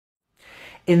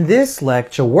In this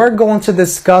lecture, we're going to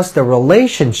discuss the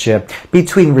relationship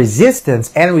between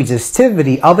resistance and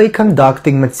resistivity of a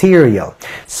conducting material.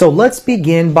 So let's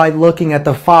begin by looking at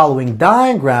the following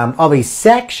diagram of a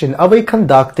section of a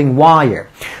conducting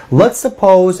wire. Let's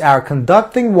suppose our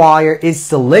conducting wire is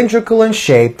cylindrical in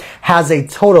shape, has a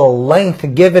total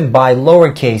length given by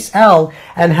lowercase l,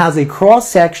 and has a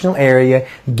cross-sectional area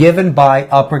given by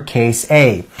uppercase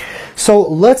A. So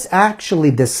let's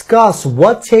actually discuss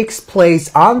what takes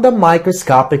place on the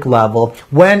microscopic level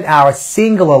when our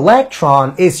single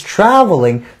electron is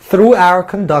traveling through our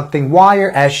conducting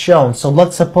wire as shown. So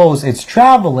let's suppose it's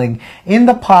traveling in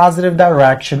the positive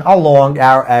direction along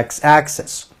our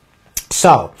x-axis.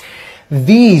 So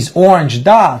these orange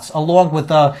dots along with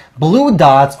the blue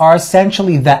dots are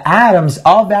essentially the atoms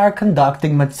of our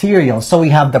conducting material. So we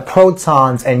have the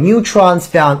protons and neutrons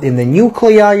found in the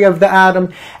nuclei of the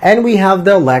atom, and we have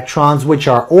the electrons which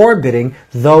are orbiting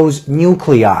those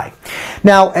nuclei.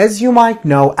 Now, as you might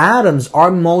know, atoms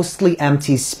are mostly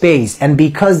empty space, and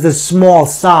because the small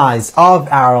size of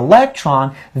our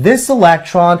electron, this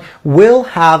electron will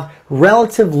have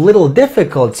relative little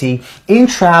difficulty in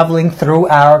traveling through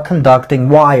our conducting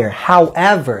wire.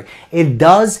 However, it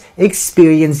does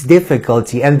experience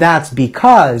difficulty, and that's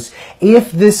because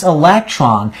if this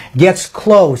electron gets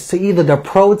close to either the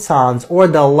protons or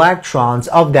the electrons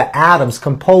of the atoms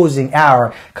composing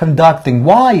our conducting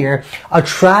wire,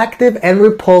 attractive and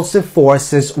repulsive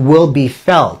forces will be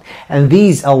felt, and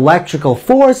these electrical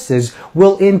forces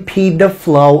will impede the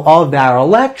flow of our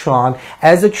electron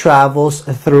as it travels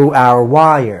through our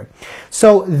wire.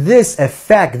 So this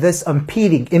effect, this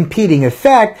impeding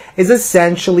effect, is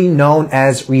essentially known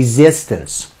as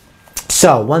resistance.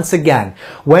 So once again,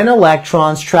 when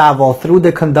electrons travel through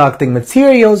the conducting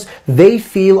materials, they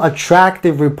feel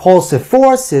attractive repulsive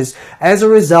forces as a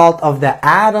result of the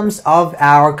atoms of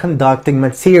our conducting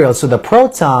material, so the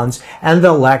protons and the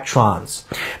electrons.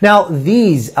 Now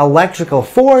these electrical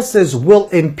forces will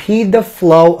impede the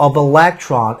flow of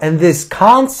electron, and this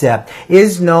concept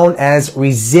is known as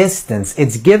resistance.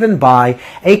 It's given by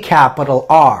a capital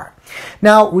R.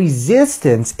 Now,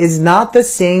 resistance is not the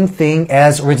same thing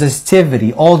as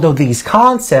resistivity, although these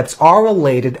concepts are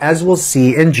related, as we'll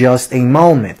see in just a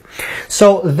moment.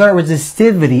 So, the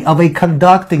resistivity of a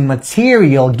conducting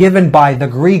material given by the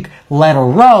Greek letter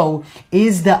rho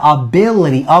is the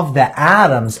ability of the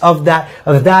atoms of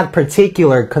that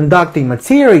particular conducting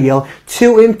material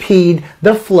to impede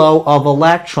the flow of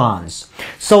electrons.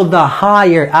 So the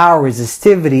higher our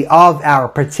resistivity of our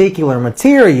particular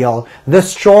material, the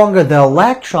stronger the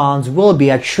electrons will be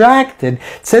attracted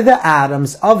to the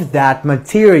atoms of that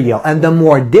material, and the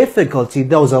more difficulty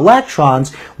those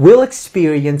electrons will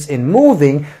experience in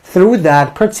moving through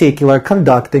that particular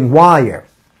conducting wire.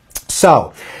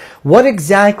 So, what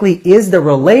exactly is the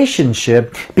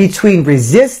relationship between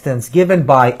resistance given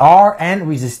by R and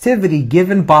resistivity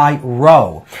given by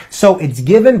rho? So it's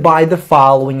given by the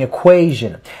following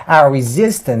equation. Our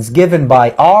resistance given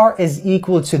by R is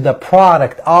equal to the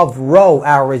product of rho,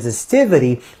 our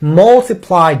resistivity,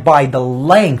 multiplied by the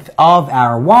length of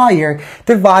our wire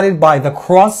divided by the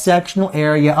cross-sectional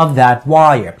area of that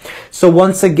wire. So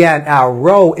once again, our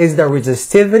rho is the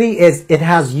resistivity. It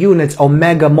has units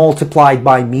omega multiplied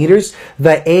by meters.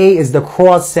 The A is the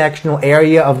cross-sectional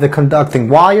area of the conducting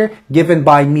wire given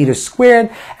by meters squared,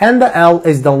 and the L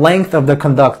is the length of the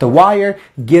conductor wire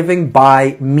given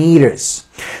by meters.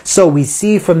 So we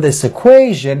see from this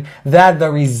equation that the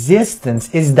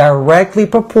resistance is directly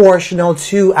proportional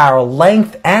to our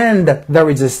length and the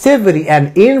resistivity,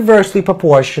 and inversely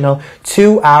proportional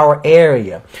to our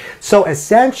area. So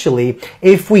essentially,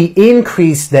 if we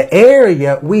increase the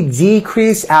area, we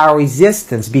decrease our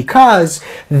resistance because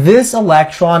this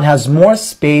electron has more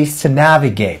space to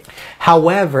navigate.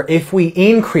 However, if we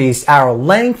increase our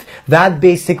length, that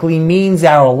basically means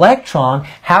our electron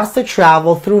has to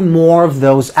travel through more of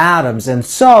those atoms, and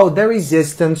so the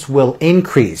resistance will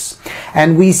increase.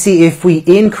 And we see if we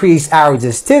increase our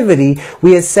resistivity,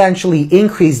 we essentially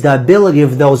increase the ability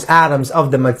of those atoms of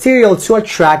the material to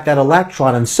attract that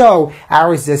electron, and so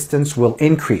our resistance will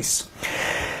increase.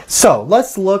 So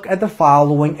let's look at the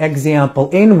following example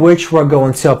in which we're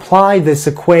going to apply this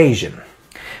equation.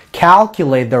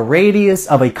 Calculate the radius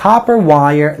of a copper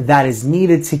wire that is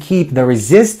needed to keep the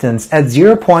resistance at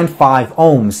 0.5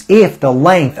 ohms if the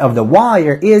length of the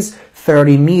wire is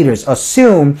 30 meters.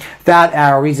 Assume that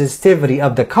our resistivity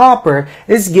of the copper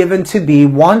is given to be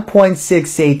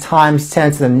 1.68 times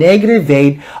 10 to the negative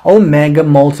 8 omega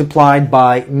multiplied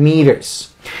by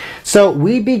meters. So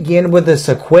we begin with this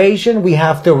equation. We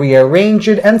have to rearrange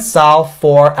it and solve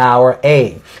for our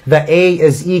A. The A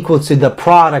is equal to the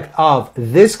product of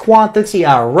this quantity,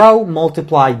 our rho,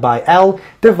 multiplied by L,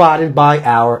 divided by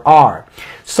our R.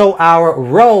 So our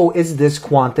rho is this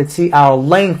quantity, our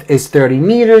length is 30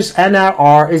 meters, and our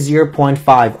R is 0.5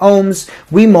 ohms.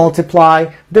 We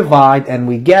multiply, divide, and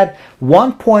we get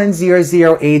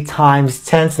 1.008 times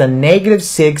 10 to the negative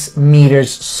 6 meters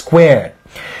squared.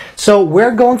 So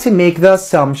we're going to make the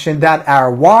assumption that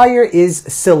our wire is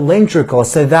cylindrical.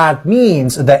 So that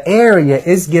means the area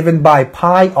is given by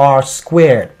pi r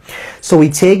squared. So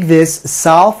we take this,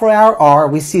 solve for our r.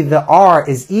 We see the r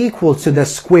is equal to the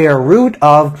square root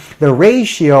of the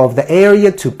ratio of the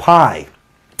area to pi.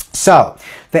 So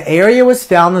the area was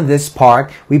found in this part.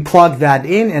 We plug that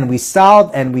in and we solve,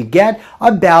 and we get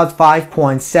about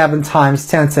 5.7 times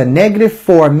 10 to the negative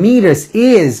 4 meters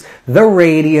is the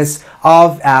radius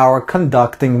of our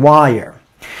conducting wire.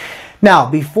 Now,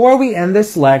 before we end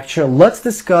this lecture, let's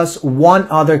discuss one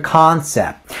other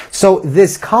concept. So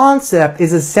this concept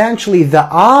is essentially the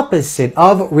opposite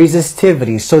of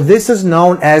resistivity. So this is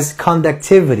known as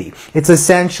conductivity. It's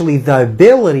essentially the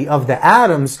ability of the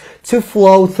atoms to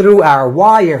flow through our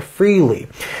wire freely.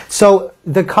 So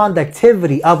the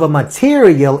conductivity of a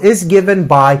material is given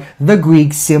by the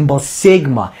Greek symbol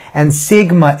sigma, and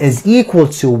sigma is equal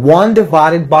to 1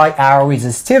 divided by our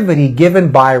resistivity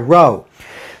given by rho.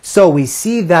 So we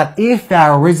see that if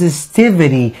our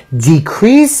resistivity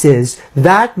decreases,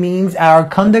 that means our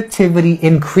conductivity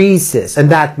increases. And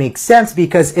that makes sense,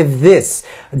 because if this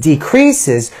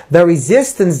decreases, the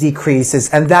resistance decreases,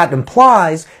 and that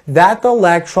implies that the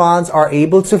electrons are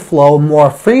able to flow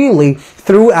more freely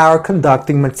through our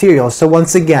conducting material. So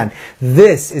once again,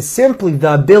 this is simply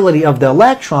the ability of the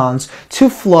electrons to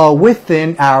flow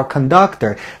within our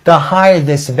conductor. The higher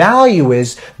this value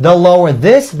is, the lower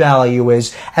this value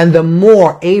is, and the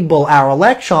more able our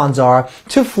electrons are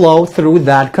to flow through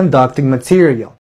that conducting material.